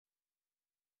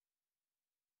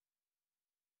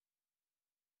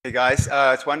Hey guys,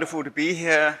 it's wonderful to be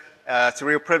here. It's a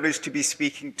real privilege to be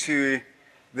speaking to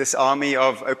this army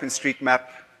of OpenStreetMap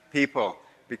people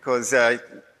because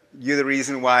you're the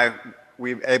reason why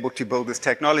we're able to build this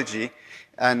technology.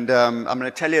 And I'm going to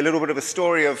tell you a little bit of a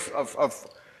story of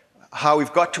how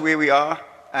we've got to where we are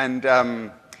and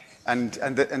the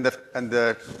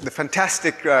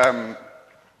fantastic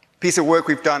piece of work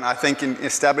we've done, I think, in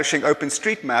establishing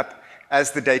OpenStreetMap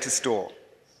as the data store.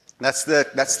 That's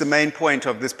the main point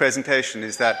of this presentation,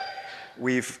 is that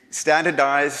we've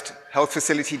standardized health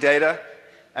facility data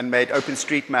and made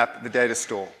OpenStreetMap the data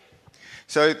store.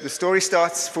 So the story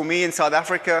starts for me in South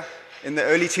Africa in the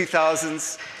early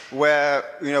 2000s, where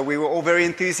we were all very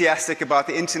enthusiastic about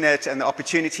the internet and the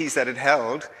opportunities that it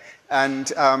held.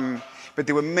 But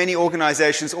there were many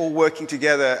organizations all working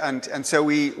together, and so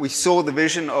we saw the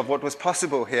vision of what was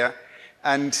possible here.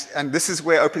 And this is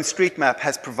where OpenStreetMap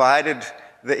has provided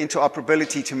the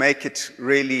interoperability to make it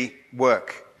really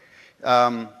work.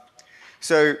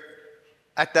 So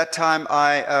at that time,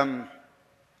 I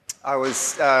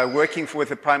was working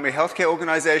with a primary healthcare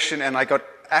organization, and I got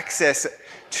access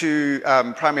to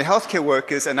primary healthcare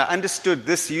workers, and I understood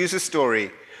this user story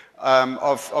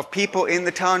of people in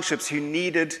the townships who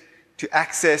needed to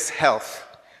access health.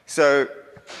 So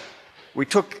we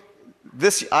took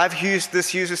this, I've used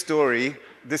this user story,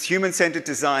 this human-centered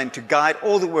design, to guide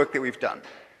all the work that we've done.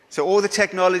 So all the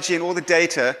technology and all the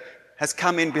data has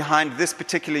come in behind this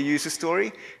particular user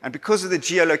story, and because of the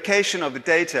geolocation of the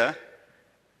data,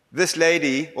 this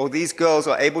lady or these girls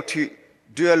are able to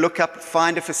do a lookup,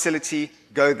 find a facility,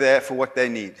 go there for what they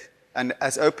need. And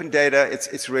as open data,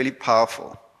 it's really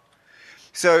powerful.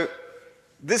 So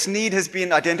this need has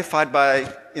been identified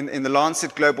in the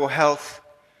Lancet Global Health.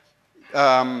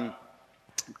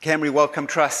 Camry Wellcome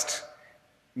Trust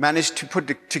managed to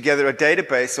put together a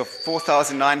database of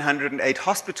 4,908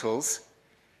 hospitals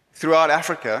throughout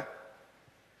Africa,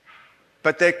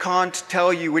 but they can't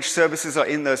tell you which services are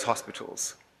in those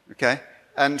hospitals, okay?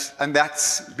 And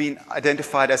that's been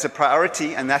identified as a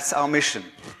priority, and that's our mission,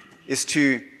 is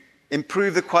to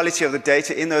improve the quality of the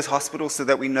data in those hospitals so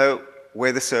that we know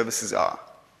where the services are.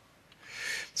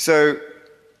 So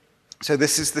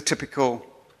this is the typical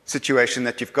situation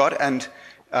that you've got, and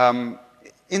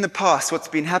in the past, what's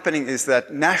been happening is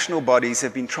that national bodies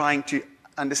have been trying to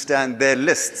understand their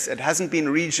lists. It hasn't been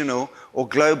regional or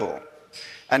global.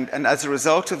 And as a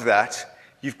result of that,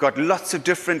 you've got lots of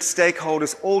different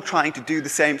stakeholders all trying to do the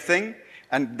same thing,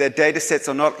 and their data sets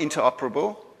are not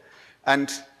interoperable, and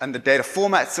the data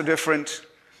formats are different,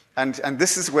 and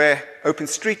this is where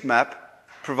OpenStreetMap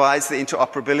provides the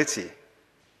interoperability.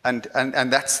 And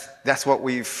that's what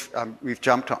we've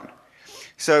jumped on.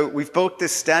 So we've built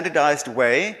this standardized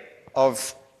way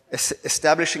of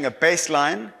establishing a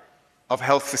baseline of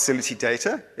health facility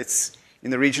data. It's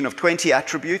in the region of 20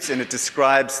 attributes, and it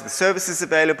describes the services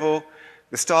available,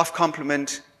 the staff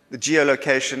complement, the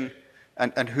geolocation,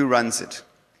 and who runs it.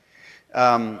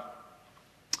 And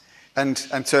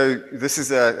so this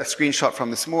is a screenshot from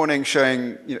this morning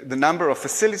showing the number of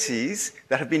facilities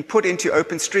that have been put into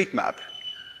OpenStreetMap.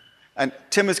 And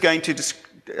Tim is going to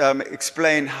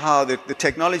explain how the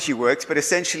technology works, but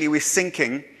essentially we're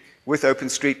syncing with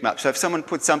OpenStreetMap. So if someone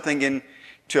puts something in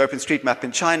to OpenStreetMap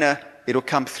in China, it'll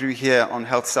come through here on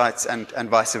health sites and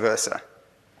vice versa.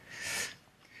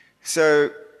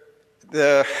 So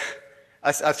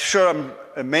I'm sure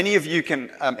many of you can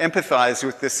empathize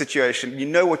with this situation. You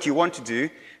know what you want to do,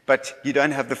 but you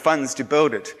don't have the funds to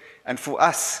build it. And for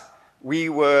us, we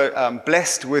were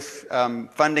blessed with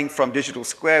funding from Digital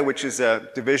Square, which is a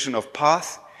division of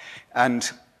Path,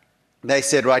 and they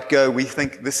said, right, go, we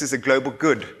think this is a global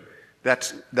good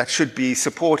that should be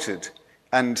supported.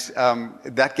 And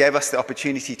that gave us the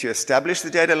opportunity to establish the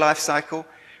data lifecycle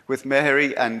with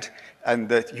Mehery, and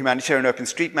the Humanitarian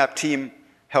OpenStreetMap team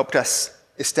helped us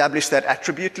establish that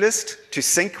attribute list to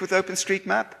sync with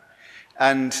OpenStreetMap.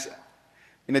 And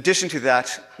in addition to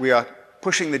that, we are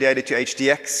pushing the data to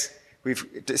HDX. We've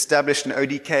established an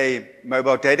ODK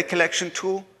mobile data collection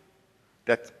tool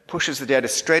that pushes the data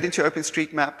straight into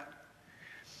OpenStreetMap.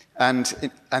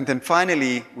 And then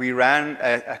finally, we ran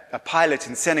a pilot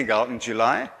in Senegal in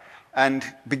July and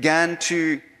began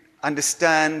to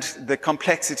understand the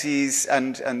complexities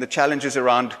and the challenges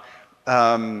around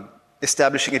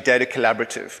establishing a data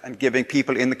collaborative and giving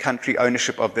people in the country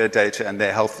ownership of their data and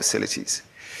their health facilities.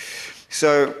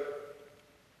 So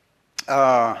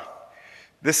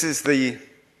this is the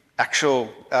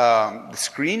actual the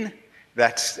screen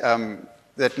that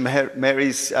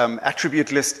Mary's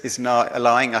attribute list is now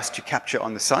allowing us to capture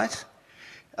on the site.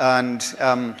 And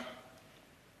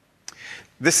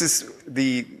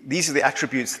these are the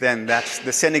attributes then that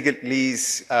the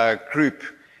Senegalese group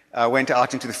went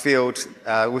out into the field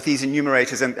with these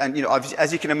enumerators. And you know,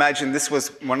 as you can imagine, this was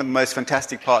one of the most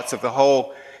fantastic parts of the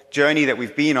whole journey that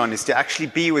we've been on, is to actually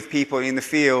be with people in the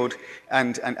field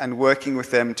and working with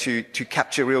them to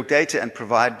capture real data and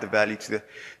provide the value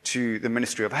to the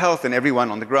Ministry of Health and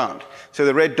everyone on the ground. So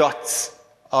the red dots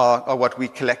are what we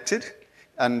collected,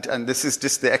 and this is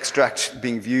just the extract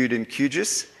being viewed in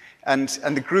QGIS. And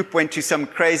the group went to some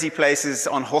crazy places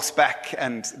on horseback,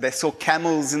 and they saw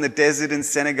camels in the desert in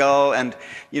Senegal, and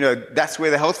you know, that's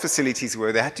where the health facilities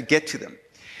were. They had to get to them.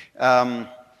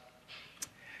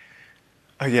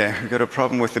 Oh yeah, we've got a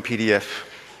problem with the PDF.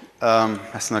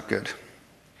 That's not good.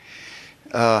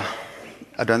 I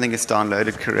don't think it's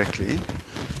downloaded correctly.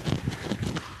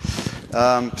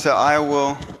 So I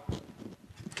will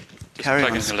carry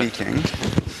on speaking.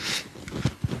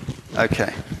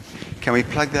 Okay. Can we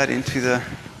plug that into the...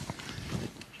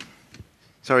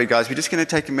 Sorry guys, we're just going to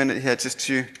take a minute here just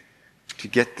to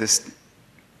get this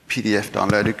PDF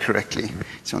downloaded correctly.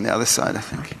 It's on the other side, I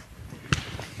think.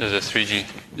 There's a 3G.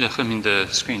 I mean the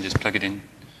screen, just plug it in.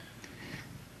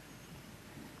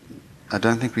 I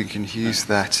don't think we can use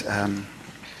that.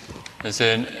 Is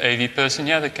there an AV person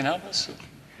here that can help us?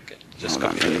 Okay, just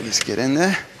hold on, let me just get in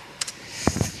there.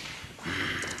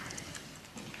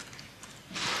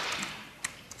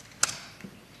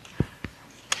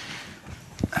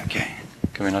 Okay.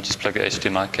 Can we not just plug a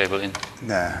HDMI cable in?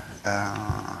 No.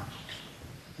 Yeah.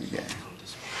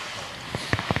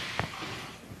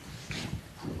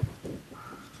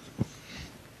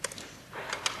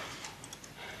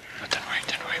 Oh, don't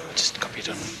worry, we'll just copy it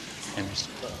on images.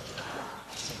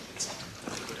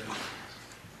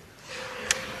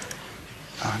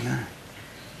 Oh no.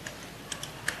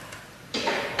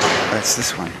 That's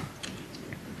this one.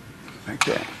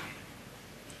 Okay.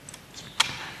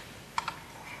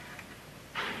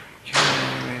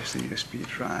 Where's the USB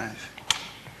drive?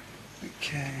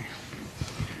 Okay.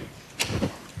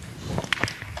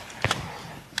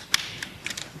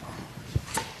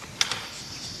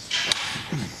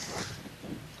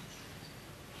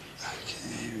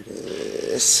 Okay, here it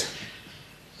is.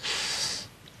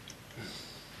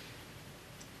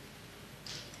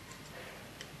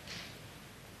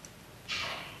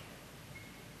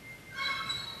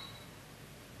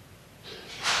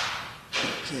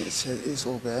 Okay, so it is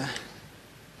all there.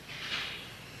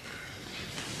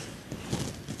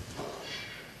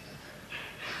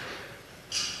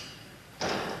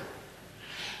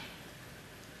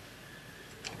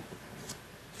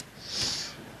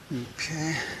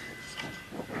 Okay.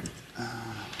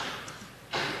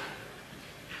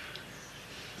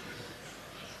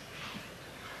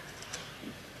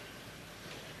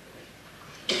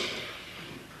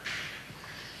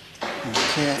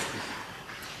 Okay.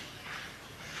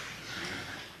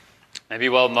 Maybe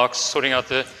while Mark's sorting out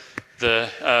the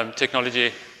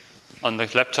technology on the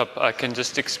laptop, I can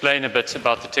just explain a bit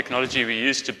about the technology we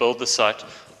used to build the site,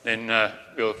 then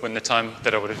when the time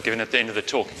that I would have given at the end of the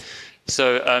talk.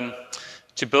 So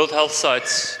to build health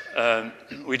sites,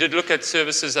 we did look at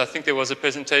services. I think there was a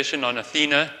presentation on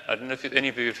Athena. I don't know if any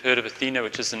of you have heard of Athena,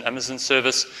 which is an Amazon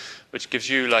service, which gives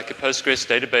you like a Postgres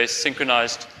database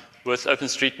synchronized with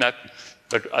OpenStreetMap.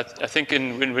 But I think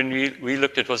when we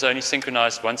looked, it was only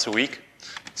synchronized once a week,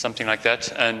 something like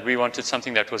that. And we wanted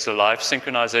something that was a live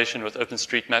synchronization with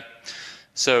OpenStreetMap.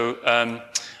 So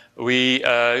we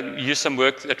used some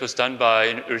work that was done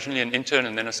by originally an intern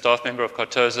and then a staff member of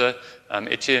Kartoza,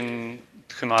 Etienne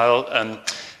Khmail,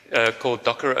 called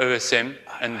Docker OSM.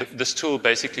 And this tool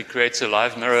basically creates a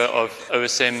live mirror of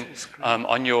OSM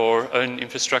on your own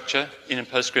infrastructure in a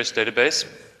Postgres database.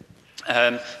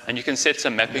 And you can set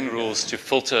some mapping rules to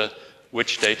filter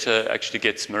which data actually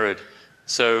gets mirrored.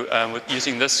 So with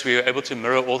using this, we were able to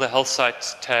mirror all the health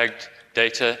sites tagged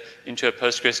data into a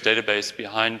Postgres database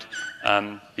behind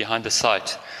the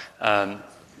site. And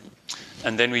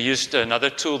then we used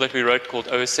another tool that we wrote called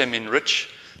OSM Enrich,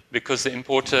 because the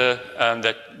importer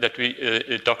that we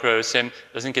Docker OSM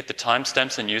doesn't get the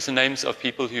timestamps and usernames of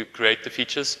people who create the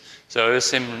features. So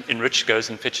OSM Enrich goes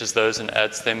and fetches those and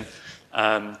adds them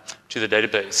to the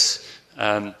database.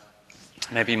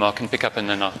 Maybe Mark can pick up and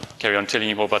then I'll carry on telling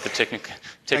you more about the technical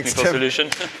solution.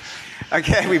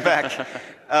 Okay, we're back.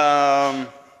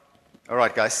 All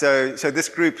right, guys. So this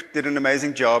group did an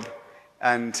amazing job,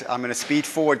 and I'm going to speed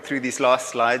forward through these last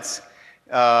slides.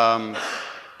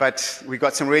 But we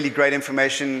got some really great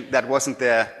information that wasn't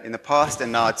there in the past,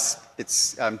 and now it's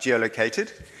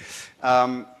geolocated.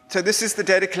 So this is the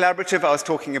data collaborative I was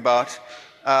talking about.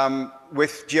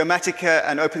 with Geomatica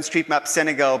and OpenStreetMap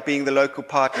Senegal being the local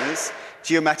partners.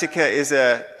 Geomatica is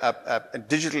a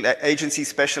digital agency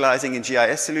specializing in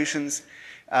GIS solutions,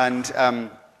 and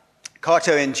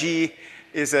Kartoza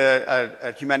is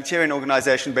a humanitarian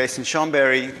organization based in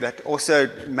Chambéry that also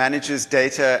manages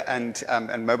data and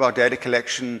mobile data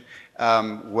collection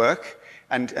work.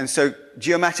 And so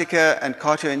Geomatica and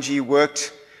Kartoza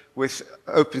worked with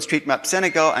OpenStreetMap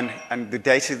Senegal, and the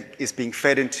data is being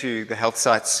fed into the health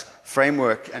sites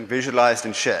framework and visualized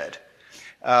and shared.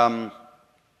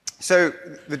 So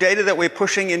the data that we're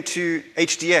pushing into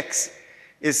HDX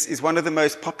is one of the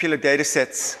most popular data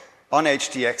sets on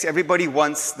HDX. Everybody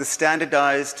wants the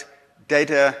standardized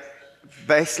data,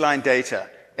 baseline data.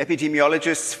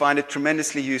 Epidemiologists find it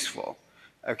tremendously useful.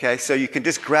 Okay, so you can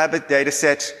just grab a data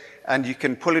set and you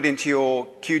can pull it into your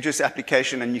QGIS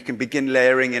application, and you can begin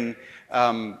layering in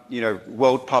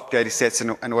world pop data sets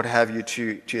and what have you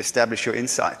to establish your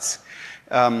insights.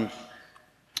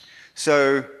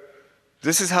 So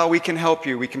this is how we can help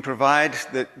you. We can provide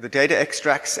the data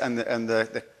extracts and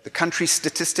the country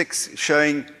statistics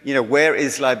showing, where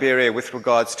is Liberia with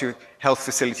regards to health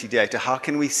facility data? How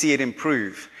can we see it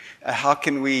improve? How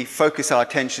can we focus our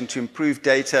attention to improve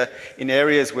data in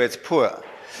areas where it's poor?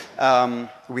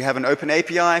 We have an open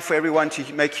API for everyone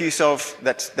to make use of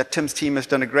that Tim's team has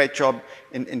done a great job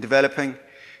in developing.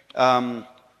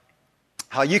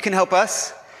 How you can help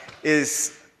us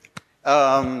is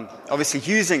obviously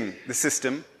using the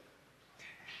system,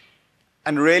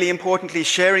 and really importantly,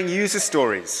 sharing user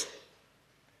stories.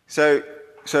 So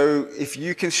if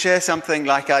you can share something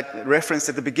like I referenced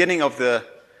at the beginning of the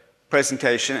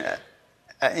presentation,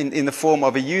 in the form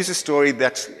of a user story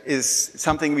that is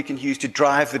something we can use to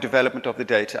drive the development of the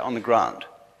data on the ground.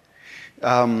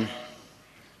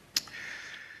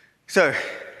 So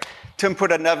Tim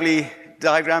put a lovely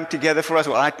diagram together for us.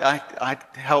 Well, I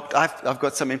helped. I've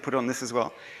got some input on this as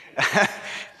well.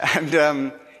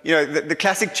 And the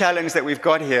classic challenge that we've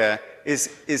got here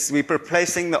is we're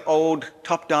replacing the old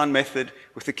top-down method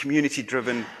with the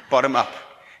community-driven bottom-up.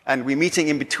 And we're meeting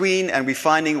in between, and we're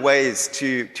finding ways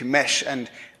to mesh and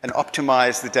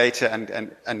optimize the data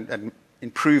and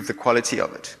improve the quality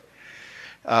of it.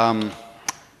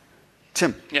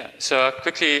 Tim? Yeah, so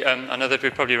quickly, I know that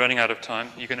we're probably running out of time.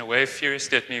 You're going to wave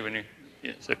furiously at me when you...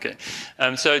 Yes, okay.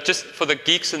 So just for the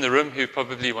geeks in the room who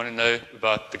probably want to know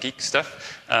about the geek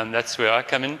stuff, that's where I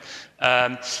come in.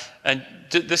 And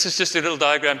this is just a little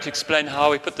diagram to explain how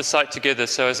we put the site together.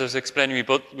 So as I was explaining,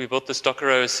 we built this Docker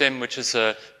OSM, which is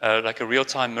like a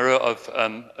real-time mirror of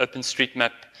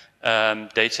OpenStreetMap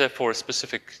data for a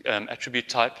specific attribute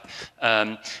type.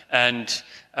 Then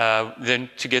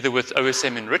together with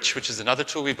OSM Enrich, which is another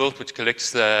tool we built, which collects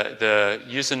the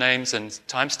usernames and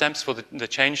timestamps for the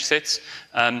change sets,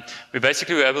 we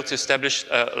basically were able to establish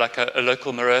like a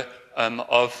local mirror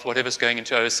of whatever's going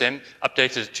into OSM,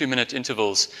 updated at 2-minute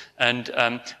intervals. And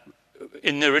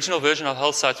in the original version of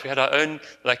Health Sites, we had our own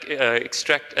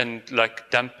extract and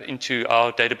dump into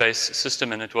our database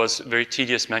system, and it was a very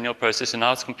tedious manual process. And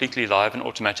now it's completely live and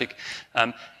automatic.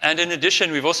 And in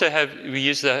addition, we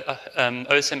use the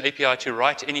OSM API to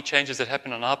write any changes that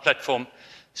happen on our platform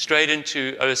straight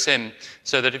into OSM,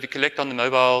 so that if you collect on the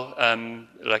mobile,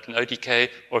 like an ODK,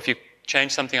 or if you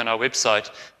change something on our website,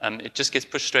 it just gets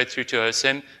pushed straight through to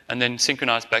OSM and then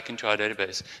synchronized back into our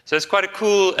database. So it's quite a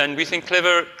cool and we think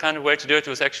clever kind of way to do it. It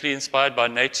was actually inspired by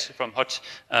Nate from HOT,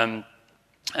 and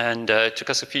it took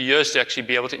us a few years to actually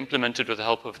be able to implement it with the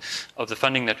help of the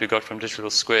funding that we got from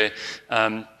Digital Square.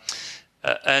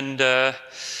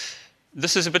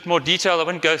 This is a bit more detailed. I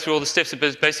won't go through all the steps, but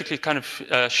it basically kind of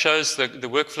shows the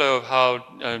workflow of how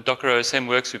Docker OSM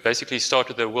works. We basically start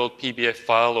with a world PBF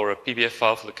file or a PBF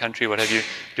file for the country, what have you,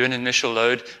 do an initial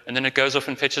load, and then it goes off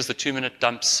and fetches the 2-minute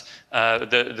dumps,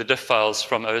 the diff files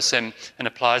from OSM, and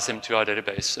applies them to our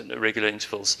database at regular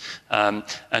intervals, and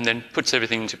then puts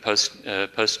everything into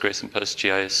Postgres and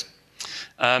PostGIS.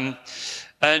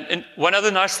 And one other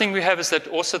nice thing we have is that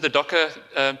also the Docker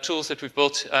tools that we've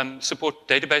built support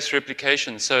database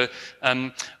replication. So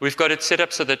we've got it set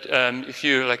up so that if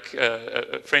you're like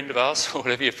a friend of ours or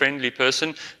whatever, a friendly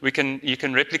person, you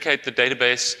can replicate the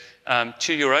database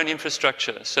to your own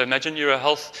infrastructure. So imagine you're a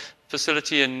health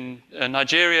facility in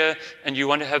Nigeria and you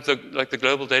want to have the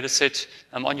global data set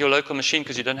on your local machine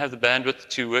because you don't have the bandwidth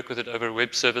to work with it over a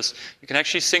web service. You can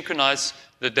actually synchronize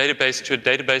the database to a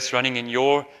database running in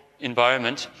your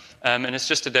environment, and it's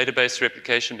just a database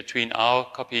replication between our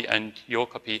copy and your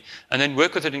copy, and then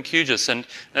work with it in QGIS. And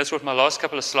that's what my last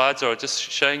couple of slides are, just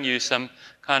showing you some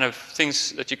kind of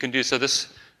things that you can do. So this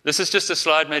This is just a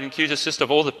slide made in QGIS just of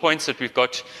all the points that we've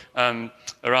got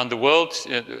around the world.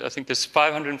 I think there's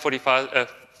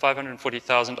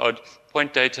 540,000 odd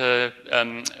point data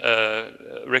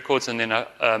records, and then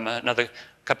another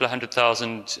couple of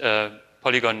 100,000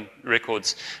 polygon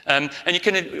records. And you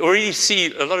can already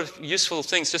see a lot of useful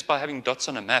things just by having dots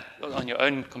on a map on your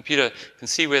own computer. You can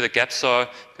see where the gaps are.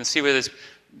 You can see where there's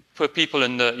poor people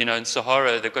in the, in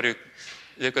Sahara. They've got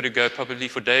to go probably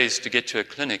for days to get to a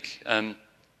clinic.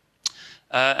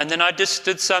 And then I just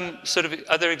did some sort of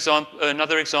another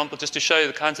example just to show you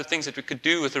the kinds of things that we could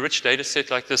do with a rich data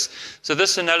set like this. So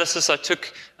this analysis, I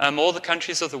took all the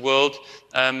countries of the world,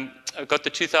 I got the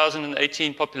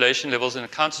 2018 population levels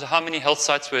and counted how many health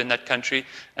sites were in that country,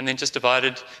 and then just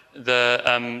divided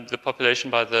the population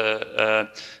by the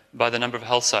number of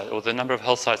health sites, or the number of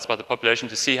health sites by the population,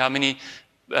 to see how many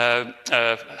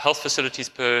health facilities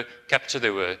per capita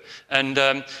there were. And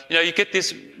you get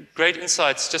these great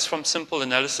insights just from simple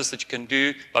analysis that you can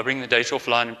do by bringing the data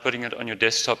offline and putting it on your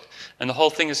desktop. And the whole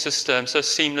thing is just so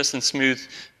seamless and smooth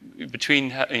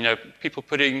between people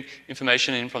putting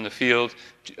information in from the field,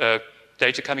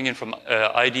 data coming in from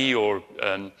ID or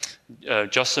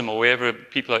JOSM or wherever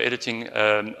people are editing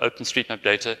OpenStreetMap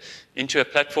data into a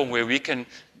platform where we can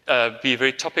be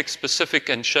very topic specific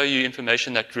and show you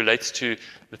information that relates to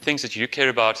the things that you care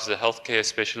about as a healthcare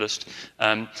specialist,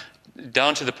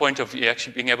 down to the point of you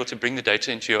actually being able to bring the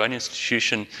data into your own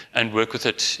institution and work with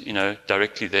it,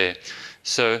 directly there.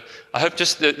 So I hope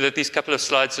just that these couple of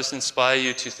slides just inspire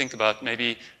you to think about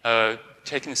maybe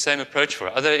taking the same approach for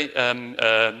other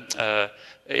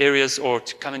areas, or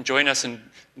to come and join us and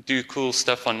do cool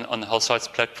stuff on the Health Sites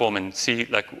platform and see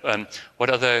what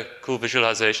other cool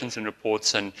visualizations and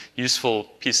reports and useful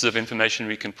pieces of information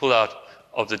we can pull out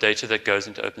of the data that goes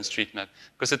into OpenStreetMap.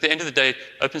 Because at the end of the day,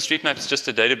 OpenStreetMap is just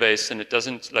a database, and it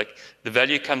doesn't, the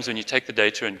value comes when you take the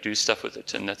data and do stuff with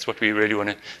it, and that's what we really want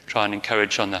to try and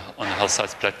encourage on the Health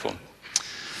Sites platform.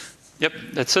 Yep,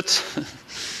 that's it.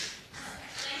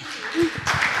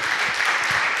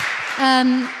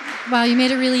 Wow, you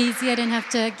made it really easy. I didn't have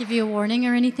to give you a warning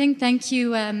or anything. Thank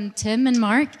you, Tim and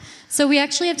Mark. So we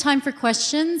actually have time for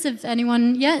questions. If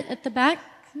anyone, at the back.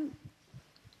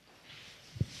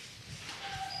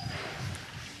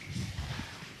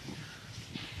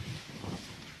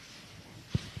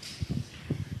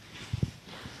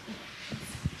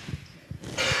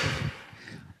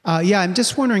 I'm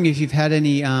just wondering if you've had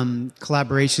any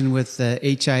collaboration with the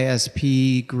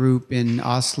HISP group in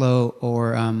Oslo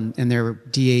or in their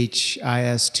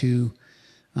DHIS2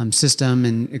 system,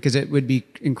 and because it would be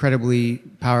incredibly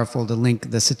powerful to link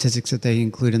the statistics that they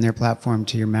include in their platform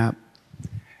to your map.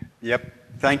 Yep,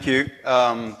 thank you.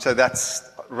 So that's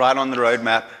right on the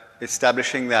roadmap,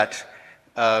 establishing that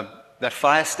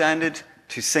FHIR standard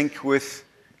to sync with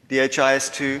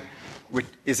DHIS2, which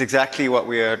is exactly what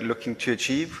we are looking to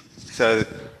achieve. So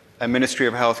a Ministry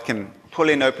of Health can pull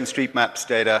in OpenStreetMap's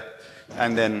data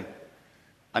and then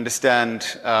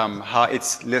understand how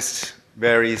its list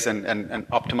varies and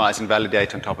optimize and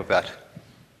validate on top of that.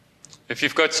 If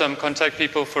you've got some contact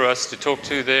people for us to talk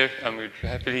to there, we'd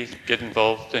happily get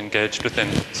involved, engaged with them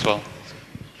as well.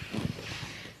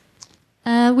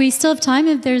 We still have time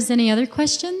if there's any other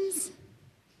questions.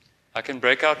 I can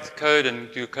break out the code and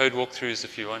do code walkthroughs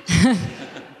if you want.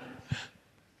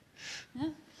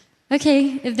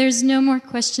 Okay, if there's no more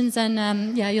questions,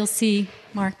 then you'll see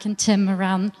Mark and Tim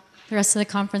around the rest of the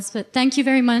conference. But thank you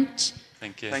very much.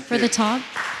 Thank you. For the talk.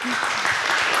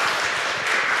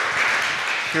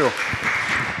 Sure.